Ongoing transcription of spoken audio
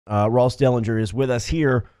Ross Dellenger is with us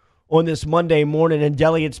here on this Monday morning. And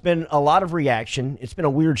Delly, it's been a lot of reaction. It's been a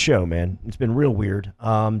weird show, man. It's been real weird,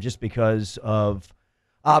 just because of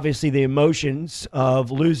obviously the emotions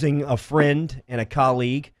of losing a friend and a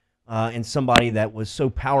colleague and somebody that was so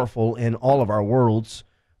powerful in all of our worlds.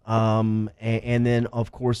 And then,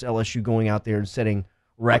 of course, LSU going out there and setting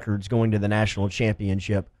records, going to the national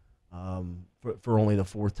championship for only the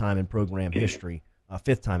fifth time in program history.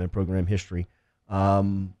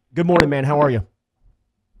 Good morning, man. How are you?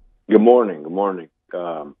 Good morning. Good morning.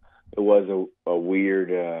 It was a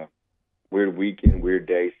weird weekend, weird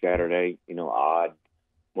day, Saturday. Odd.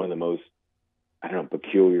 One of the most,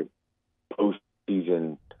 peculiar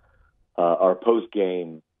postseason or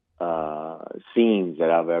post-game scenes that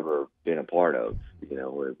I've ever been a part of. It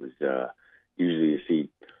was usually you see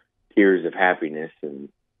tears of happiness, and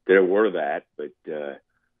there were that, but there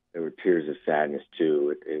were tears of sadness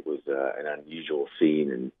too. It was an unusual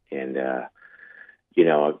scene, and I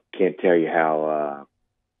can't tell you how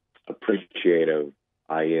appreciative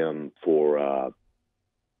I am for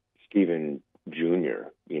Stephen Jr.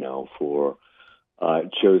 For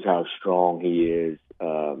it shows how strong he is.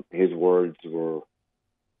 His words were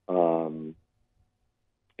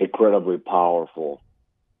incredibly powerful,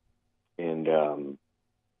 and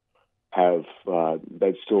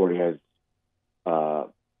that story has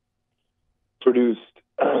produced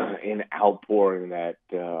an outpouring that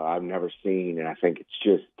I've never seen, and I think it's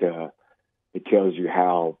just it tells you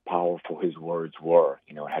how powerful his words were.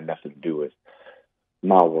 It had nothing to do with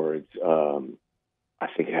my words. I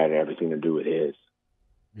think it had everything to do with his.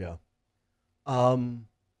 Yeah.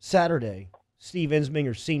 Saturday, Steve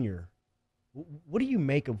Ensminger Sr., what do you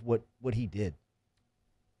make of what he did?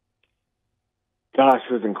 Gosh,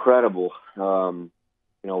 it was incredible.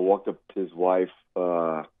 Walked up to his wife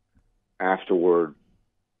afterward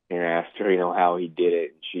and asked her, how he did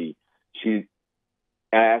it. And she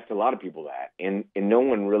asked a lot of people that, and no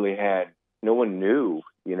one knew.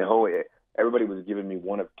 Everybody was giving me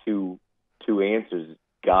one of two answers: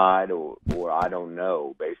 God or I don't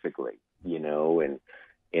know, basically.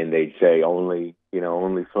 And they'd say only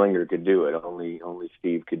Slinger could do it, only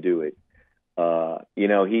Steve could do it.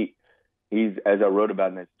 He's, as I wrote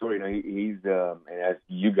about in that story, he's and as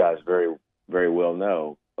you guys very, very well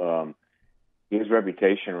know, his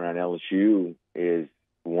reputation around LSU is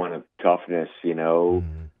one of toughness,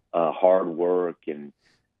 hard work, and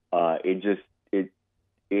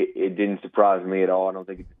it didn't surprise me at all. I don't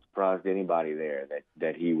think it surprised anybody there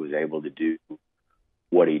that he was able to do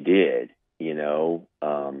what he did, and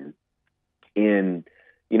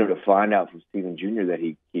to find out from Stephen Jr. that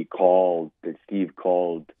Steve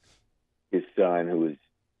called his son, who was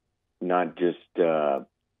not just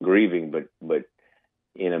grieving, but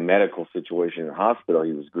in a medical situation in the hospital,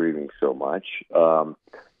 he was grieving so much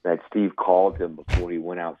that Steve called him before he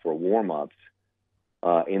went out for warm-ups,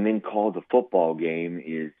 and then called the football game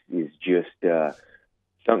is just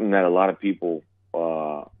something that a lot of people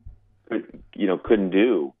couldn't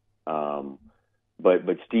do.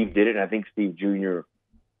 But Steve did it, and I think Steve Jr.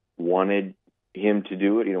 wanted him to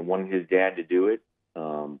do it. Wanted his dad to do it.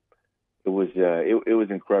 It was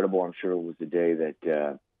incredible. I'm sure it was the day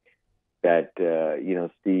that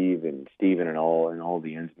Steve and Steven and all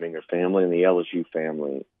the Ensminger family and the LSU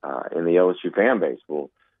family and the LSU fan base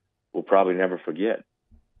will probably never forget.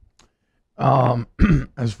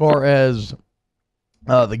 As far as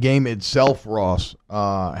the game itself, Ross,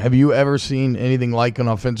 have you ever seen anything like an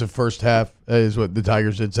offensive first half as what the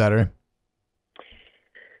Tigers did Saturday?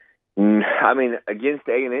 I mean, against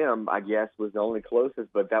A&M, I guess, was the only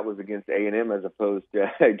closest, but that was against A&M as opposed to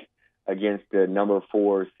against the number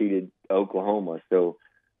 4 seeded Oklahoma. So,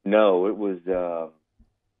 no, it was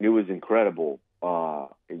incredible.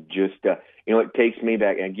 It takes me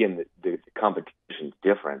back. And again, the competition's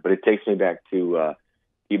different, but it takes me back to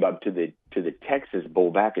T-Bob, to the Texas Bowl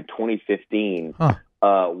back in 2015, when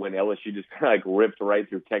LSU just kind of ripped right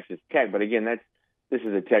through Texas Tech. But again, that's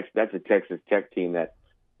a Texas Tech team that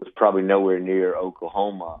was probably nowhere near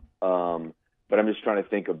Oklahoma. But I'm just trying to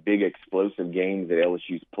think of big explosive games that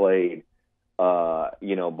LSU's played,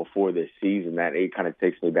 before this season. That it kind of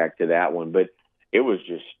takes me back to that one. But it was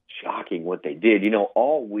just shocking what they did.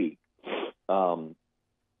 All week, I'd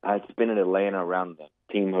been in Atlanta around the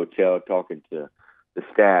team hotel talking to the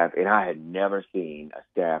staff, and I had never seen a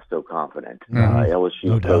staff so confident.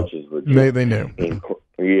 LSU coaches were just they knew.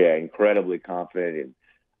 Incredibly confident. And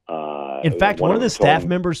in fact, one of the staff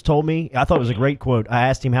members told me, I thought it was a great quote. I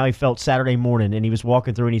asked him how he felt Saturday morning, and he was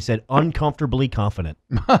walking through, and he said, "Uncomfortably confident."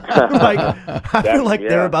 I feel like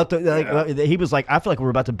they're about to. He was like, "I feel like we're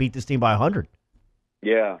about to beat this team by 100."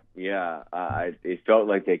 Yeah. It felt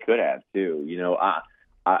like they could have too.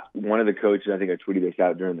 One of the coaches, I think I tweeted this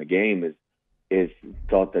out during the game, is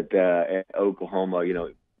thought that Oklahoma,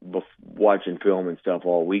 watching film and stuff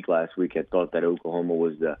all week last week, had thought that Oklahoma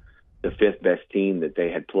was the fifth best team that they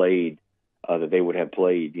had played, that they would have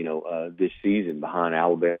played, this season behind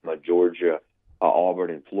Alabama, Georgia, Auburn,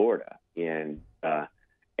 and Florida. And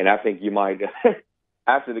I think you might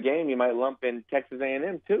after the game you might lump in Texas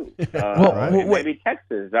A&M too. Maybe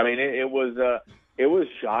Texas. I mean, it was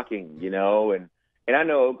shocking, and I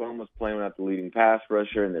know Oklahoma's playing without the leading pass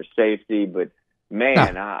rusher and their safety, but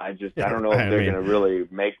man, I don't know if they're going to really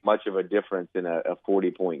make much of a difference in a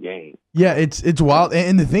 40-point game. Yeah, it's wild.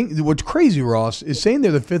 And the thing, what's crazy, Ross, is saying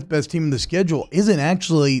they're the fifth best team in the schedule isn't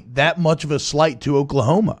actually that much of a slight to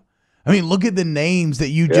Oklahoma. I mean, look at the names that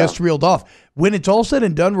you just reeled off. When it's all said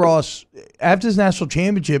and done, Ross, after this national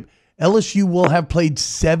championship, LSU will have played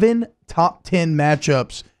 7 top 10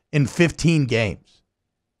 matchups in 15 games.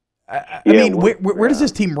 I mean, where does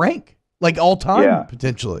this team rank? Like all time,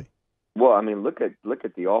 potentially. Well, I mean, look at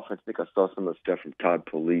the offense. I think I saw some of the stuff from Todd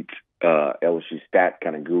Police, LSU stat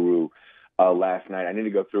kind of guru, last night. I need to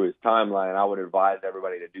go through his timeline, and I would advise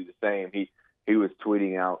everybody to do the same. He was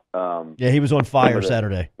tweeting out. He was on fire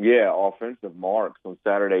Saturday. Yeah, offensive marks on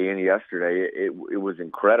Saturday and yesterday. It was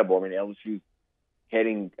incredible. I mean, LSU's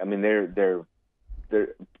heading. I mean, they're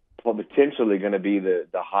potentially going to be the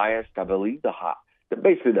highest. I believe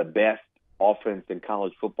basically the best offense in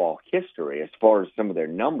college football history as far as some of their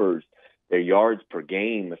numbers, their yards per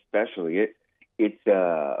game, especially. It's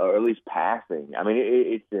or at least passing. I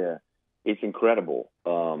mean, it's incredible.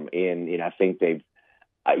 And I think they've.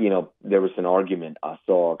 There was an argument I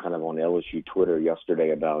saw kind of on LSU Twitter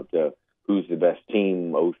yesterday about who's the best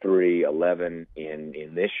team, 03, 11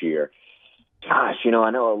 in this year. Gosh, I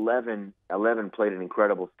know 11 played an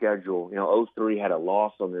incredible schedule. 03 had a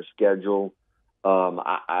loss on their schedule.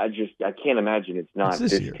 I can't imagine it's not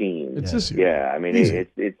this team. It's this year. Yeah, I mean,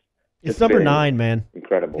 it's number 9, man.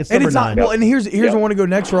 Incredible. It's number 9. Well, and here's where I want to go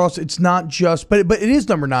next, Ross. It's not just, but it is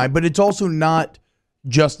number 9, but it's also not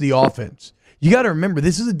just the offense. You got to remember,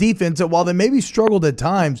 this is a defense that while they maybe struggled at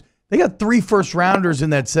times, they got 3 first-rounders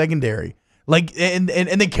in that secondary. Like and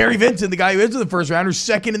then Kerry Vincent, the guy who is the first rounder,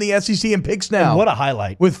 second in the SEC in picks now. And what a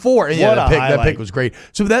highlight. With 4. And that pick was great.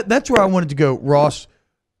 So that's where I wanted to go, Ross.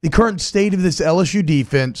 The current state of this LSU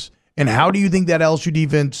defense, and how do you think that LSU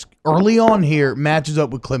defense early on here matches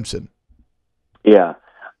up with Clemson? Yeah.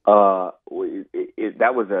 That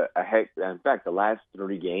was a heck. In fact, the last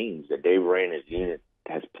 30 games that Dave Ray and his unit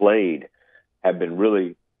has played have been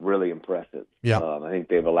really, really impressive. Yeah. I think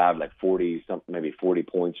they've allowed like 40 something, maybe 40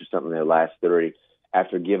 points or something in their last 30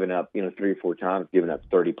 after giving up, 3 or 4 times, giving up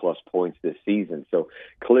 30 plus points this season. So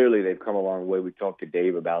clearly they've come a long way. We talked to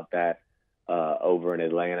Dave about that over in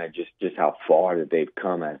Atlanta, just how far that they've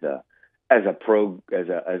come as a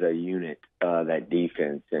unit, that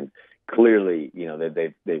defense. And clearly,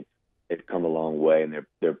 they've come a long way, and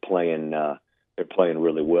they're playing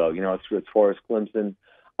really well. As far as Clemson,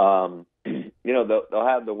 they'll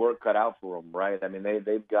have the work cut out for them, right? I mean,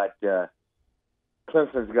 they've got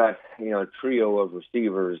Clemson's got a trio of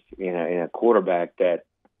receivers and a quarterback that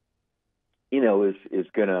is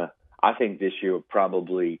gonna, I think this year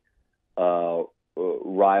probably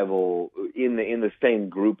rival in the same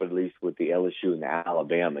group, at least, with the LSU and the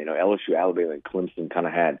Alabama. LSU, Alabama, and Clemson kind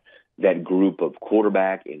of had that group of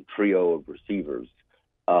quarterback and trio of receivers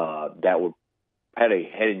that had a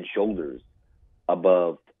head and shoulders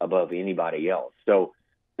above anybody else. So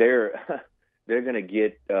they're going to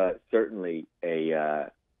get certainly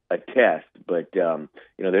a test, but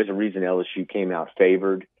there's a reason LSU came out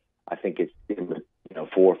favored. I think it's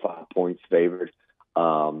 4 or 5 points favored.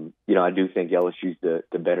 I do think LSU's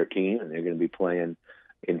the better team, and they're going to be playing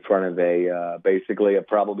in front of basically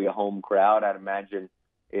probably a home crowd. I'd imagine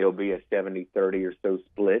it'll be a 70-30 or so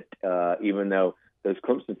split, even though those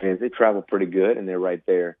Clemson fans, they travel pretty good, and they're right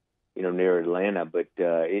there, near Atlanta. But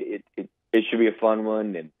it should be a fun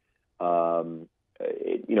one, and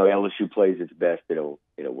LSU plays its best, it'll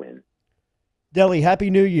win. Delly, Happy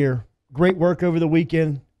New Year! Great work over the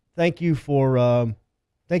weekend. Thank you for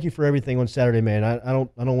everything on Saturday, man. I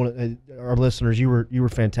don't want to, our listeners. You were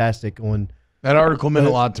fantastic on. That article meant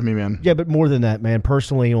a lot to me, man. Yeah, but more than that, man.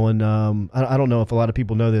 Personally, on I don't know if a lot of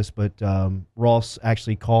people know this, but Ross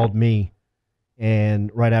actually called me,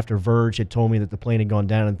 and right after Verge had told me that the plane had gone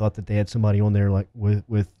down and thought that they had somebody on there like with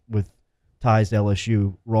ties to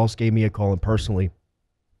LSU. Ross gave me a call and personally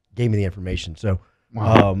gave me the information. So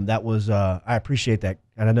that was I appreciate that,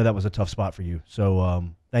 and I know that was a tough spot for you.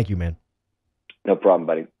 So thank you, man. No problem,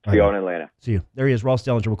 buddy. See you all in Atlanta. See you. There he is, Ross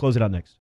Dellenger. We'll close it out next.